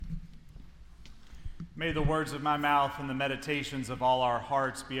May the words of my mouth and the meditations of all our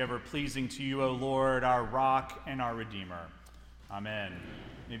hearts be ever pleasing to you, O Lord, our rock and our Redeemer. Amen.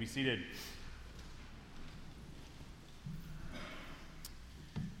 You may be seated.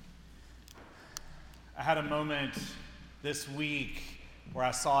 I had a moment this week where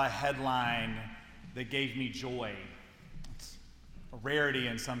I saw a headline that gave me joy. It's a rarity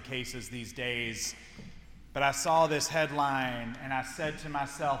in some cases these days, but I saw this headline and I said to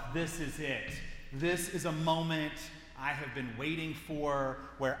myself, this is it. This is a moment I have been waiting for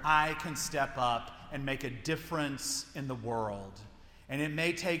where I can step up and make a difference in the world. And it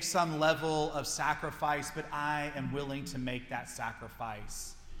may take some level of sacrifice, but I am willing to make that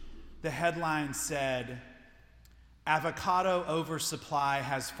sacrifice. The headline said, "Avocado oversupply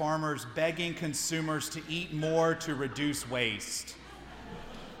has farmers begging consumers to eat more to reduce waste."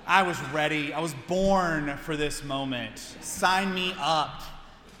 I was ready. I was born for this moment. Sign me up.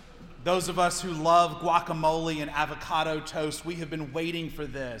 Those of us who love guacamole and avocado toast, we have been waiting for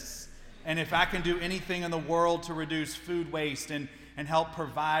this. And if I can do anything in the world to reduce food waste and help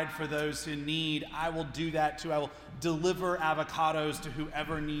provide for those who need, I will do that too. I will deliver avocados to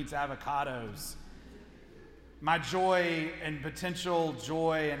whoever needs avocados. My joy and potential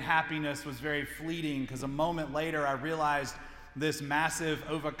joy and happiness was very fleeting because a moment later I realized this massive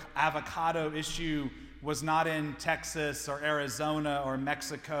avocado issue was not in Texas or Arizona or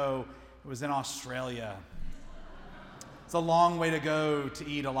Mexico. It was in Australia. It's a long way to go to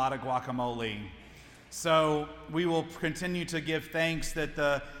eat a lot of guacamole. So we will continue to give thanks that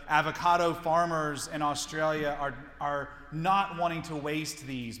the avocado farmers in Australia are not wanting to waste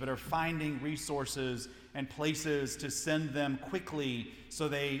these, but are finding resources and places to send them quickly so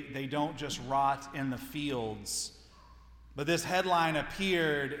they don't just rot in the fields. But this headline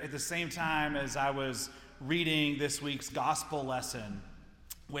appeared at the same time as I was reading this week's gospel lesson,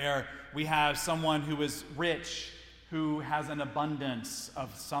 where we have someone who is rich, who has an abundance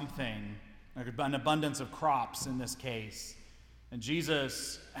of something, an abundance of crops in this case. And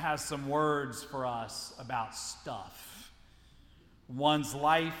Jesus has some words for us about stuff. One's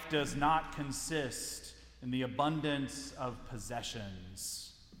life does not consist in the abundance of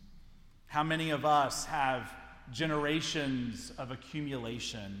possessions. How many of us have generations of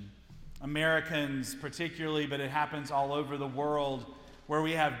accumulation? Americans particularly, but it happens all over the world, where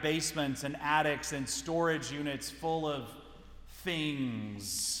we have basements and attics and storage units full of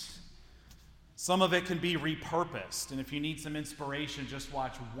things. Some of it can be repurposed, and if you need some inspiration, just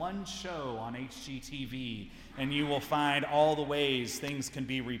watch one show on HGTV and you will find all the ways things can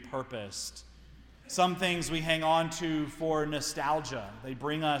be repurposed. Some things we hang on to for nostalgia. They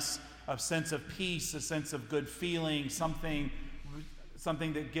bring us a sense of peace, a sense of good feeling, something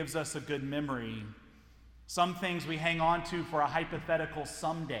that gives us a good memory. Some things we hang on to for a hypothetical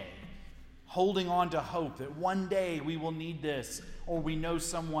someday, holding on to hope that one day we will need this or we know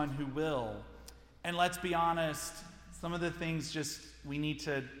someone who will. And let's be honest, some of the things we need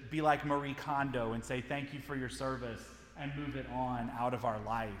to be like Marie Kondo and say thank you for your service and move it on out of our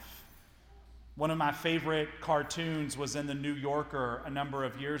life. One of my favorite cartoons was in the New Yorker a number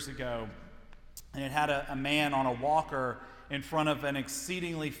of years ago, and it had a man on a walker in front of an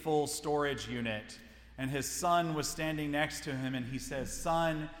exceedingly full storage unit, and his son was standing next to him, and he says,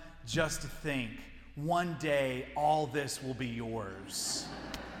 "Son, just think, one day all this will be yours."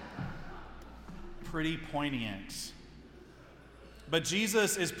 Pretty poignant. But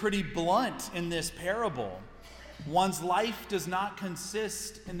Jesus is pretty blunt in this parable. One's life does not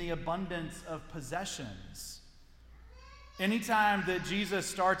consist in the abundance of possessions. Anytime that Jesus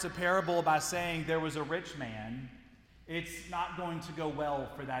starts a parable by saying there was a rich man, it's not going to go well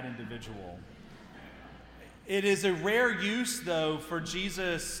for that individual. It is a rare use, though, for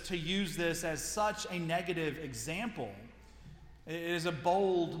Jesus to use this as such a negative example. It is a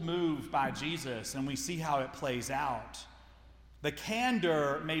bold move by Jesus, and we see how it plays out. The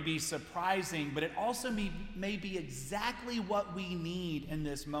candor may be surprising, but it also may be exactly what we need in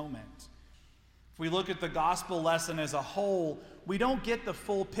this moment. If we look at the gospel lesson as a whole, we don't get the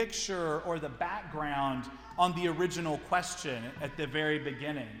full picture or the background on the original question at the very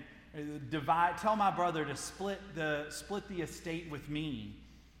beginning. Tell my brother to split the estate with me.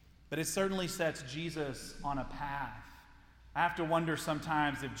 But it certainly sets Jesus on a path. I have to wonder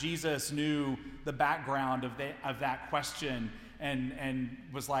sometimes if Jesus knew the background of that question and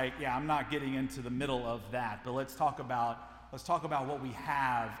was like, yeah, I'm not getting into the middle of that, but let's talk about what we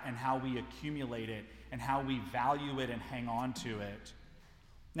have and how we accumulate it and how we value it and hang on to it.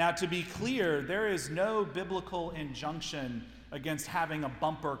 Now, to be clear, there is no biblical injunction against having a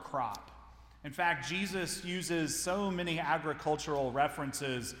bumper crop. In fact, Jesus uses so many agricultural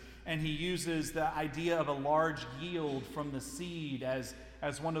references, and he uses the idea of a large yield from the seed as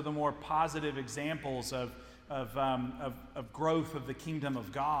one of the more positive examples of growth of the kingdom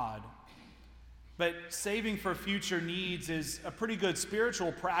of God. But saving for future needs is a pretty good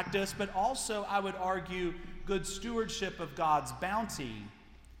spiritual practice, but also, I would argue, good stewardship of God's bounty.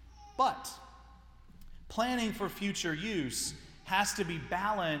 But planning for future use has to be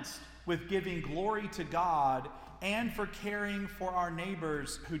balanced with giving glory to God and for caring for our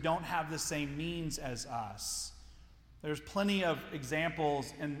neighbors who don't have the same means as us. There's plenty of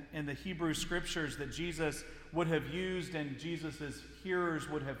examples in the Hebrew scriptures that Jesus would have used and Jesus' hearers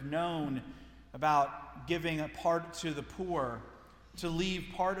would have known about giving a part to the poor, to leave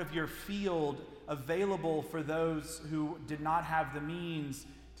part of your field available for those who did not have the means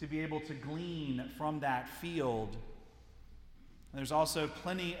to be able to glean from that field. There's also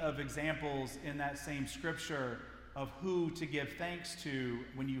plenty of examples in that same scripture of who to give thanks to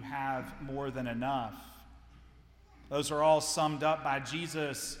when you have more than enough. Those are all summed up by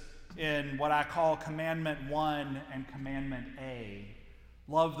Jesus in what I call Commandment 1 and Commandment A.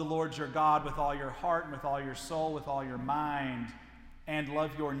 Love the Lord your God with all your heart and with all your soul, with all your mind, and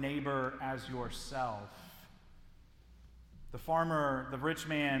love your neighbor as yourself. The farmer, the rich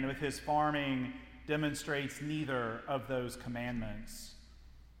man with his farming, demonstrates neither of those commandments.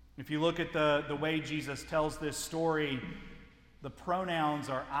 If you look at the way Jesus tells this story, the pronouns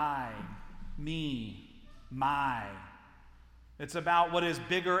are I, me, my. It's about what is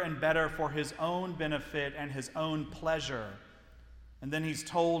bigger and better for his own benefit and his own pleasure. And then he's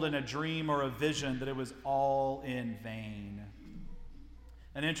told in a dream or a vision that it was all in vain.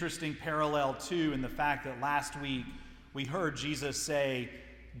 An interesting parallel, too, in the fact that last week we heard Jesus say,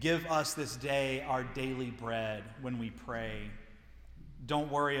 "Give us this day our daily bread," when we pray.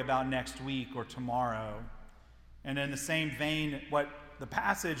 Don't worry about next week or tomorrow. And in the same vein, what the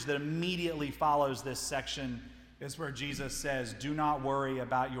passage that immediately follows this section is where Jesus says, "Do not worry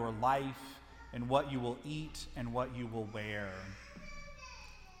about your life and what you will eat and what you will wear."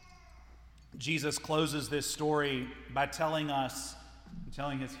 Jesus closes this story by telling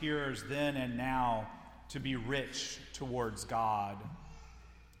his hearers then and now to be rich towards God.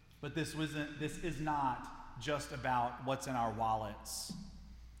 But this is not just about what's in our wallets.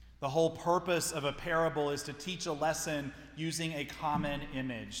 The whole purpose of a parable is to teach a lesson using a common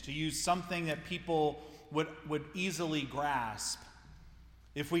image, to use something that people would easily grasp.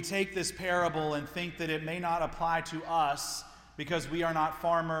 If we take this parable and think that it may not apply to us because we are not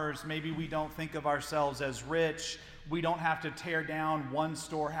farmers, maybe we don't think of ourselves as rich, we don't have to tear down one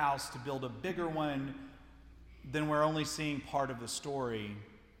storehouse to build a bigger one, then we're only seeing part of the story.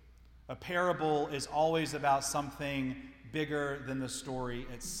 A parable is always about something bigger than the story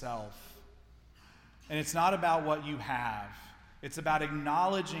itself. And it's not about what you have. It's about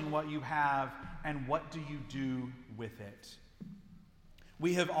acknowledging what you have and what do you do with it.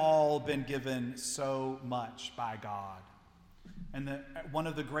 We have all been given so much by God. And one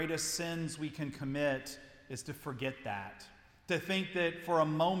of the greatest sins we can commit is to forget that. To think that for a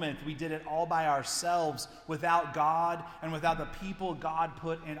moment we did it all by ourselves without God and without the people God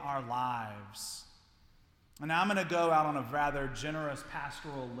put in our lives. And now I'm going to go out on a rather generous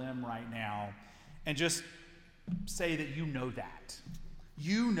pastoral limb right now and just say that you know that.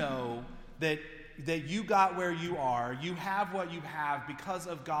 You know that you got where you are. You have what you have because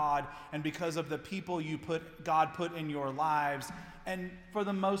of God and because of the people God put in your lives. And for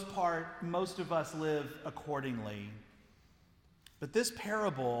the most part, most of us live accordingly. But this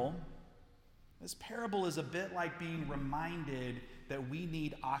parable is a bit like being reminded that we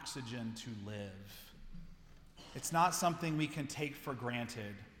need oxygen to live. It's not something we can take for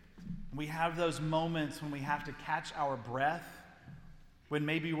granted. We have those moments when we have to catch our breath, when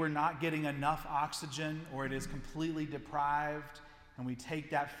maybe we're not getting enough oxygen or it is completely deprived, and we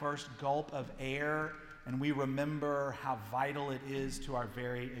take that first gulp of air and we remember how vital it is to our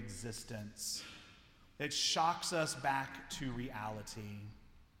very existence. It shocks us back to reality.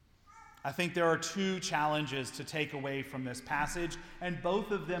 I think there are two challenges to take away from this passage, and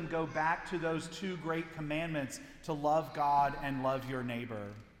both of them go back to those two great commandments to love God and love your neighbor.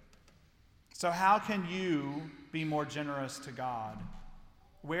 So how can you be more generous to God?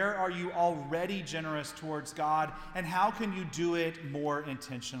 Where are you already generous towards God, and how can you do it more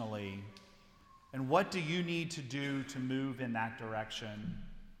intentionally? And what do you need to do to move in that direction?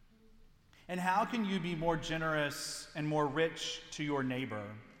 And how can you be more generous and more rich to your neighbor?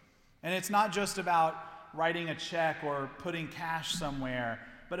 And it's not just about writing a check or putting cash somewhere,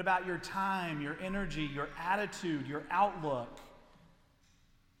 but about your time, your energy, your attitude, your outlook.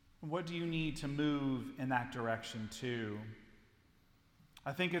 What do you need to move in that direction too?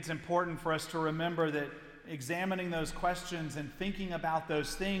 I think it's important for us to remember that examining those questions and thinking about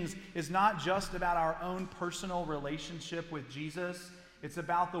those things is not just about our own personal relationship with Jesus, it's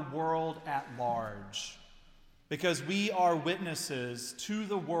about the world at large. Because we are witnesses to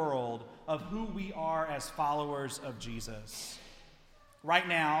the world of who we are as followers of Jesus. Right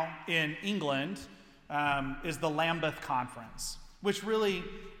now in England is the Lambeth Conference, which really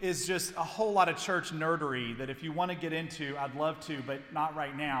is just a whole lot of church nerdery that if you want to get into, I'd love to, but not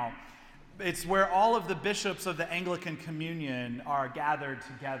right now. It's where all of the bishops of the Anglican Communion are gathered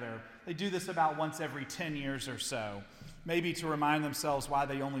together. They do this about once every 10 years or so, maybe to remind themselves why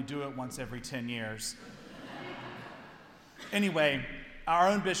they only do it once every 10 years. Anyway, our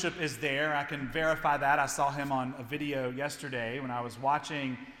own bishop is there. I can verify that. I saw him on a video yesterday when I was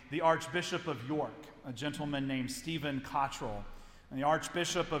watching the Archbishop of York, a gentleman named Stephen Cottrell. And the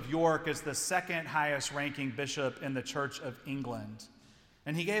Archbishop of York is the second highest ranking bishop in the Church of England.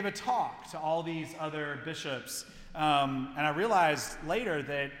 And he gave a talk to all these other bishops. And I realized later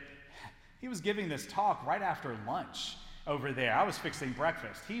that he was giving this talk right after lunch over there. I was fixing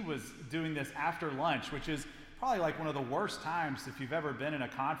breakfast. He was doing this after lunch, which is probably like one of the worst times if you've ever been in a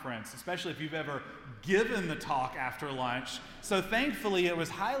conference, especially if you've ever given the talk after lunch. So thankfully, it was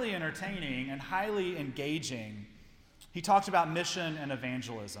highly entertaining and highly engaging. He talked about mission and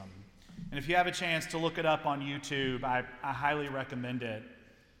evangelism. And if you have a chance to look it up on YouTube, I highly recommend it.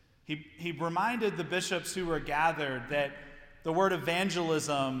 He reminded the bishops who were gathered that the word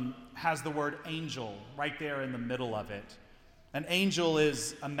evangelism has the word angel right there in the middle of it. An angel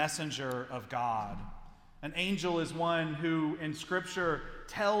is a messenger of God. An angel is one who in Scripture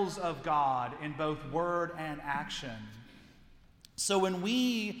tells of God in both word and action. So when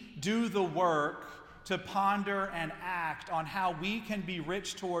we do the work to ponder and act on how we can be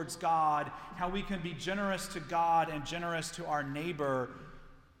rich towards God, how we can be generous to God and generous to our neighbor,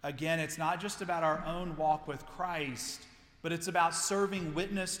 again, it's not just about our own walk with Christ, but it's about serving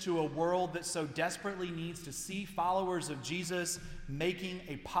witness to a world that so desperately needs to see followers of Jesus making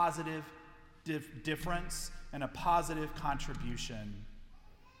a positive difference and a positive contribution.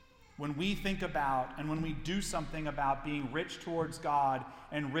 When we think about and when we do something about being rich towards God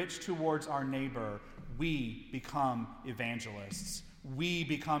and rich towards our neighbor, we become evangelists. We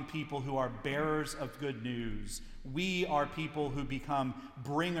become people who are bearers of good news. We are people who become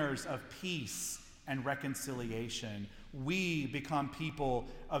bringers of peace and reconciliation. We become people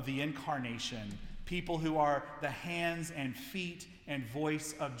of the incarnation, people who are the hands and feet and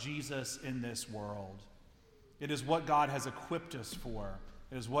voice of Jesus in this world. It is what God has equipped us for.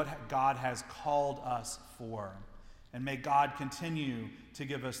 It is what God has called us for. And may God continue to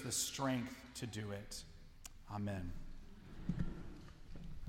give us the strength to do it. Amen.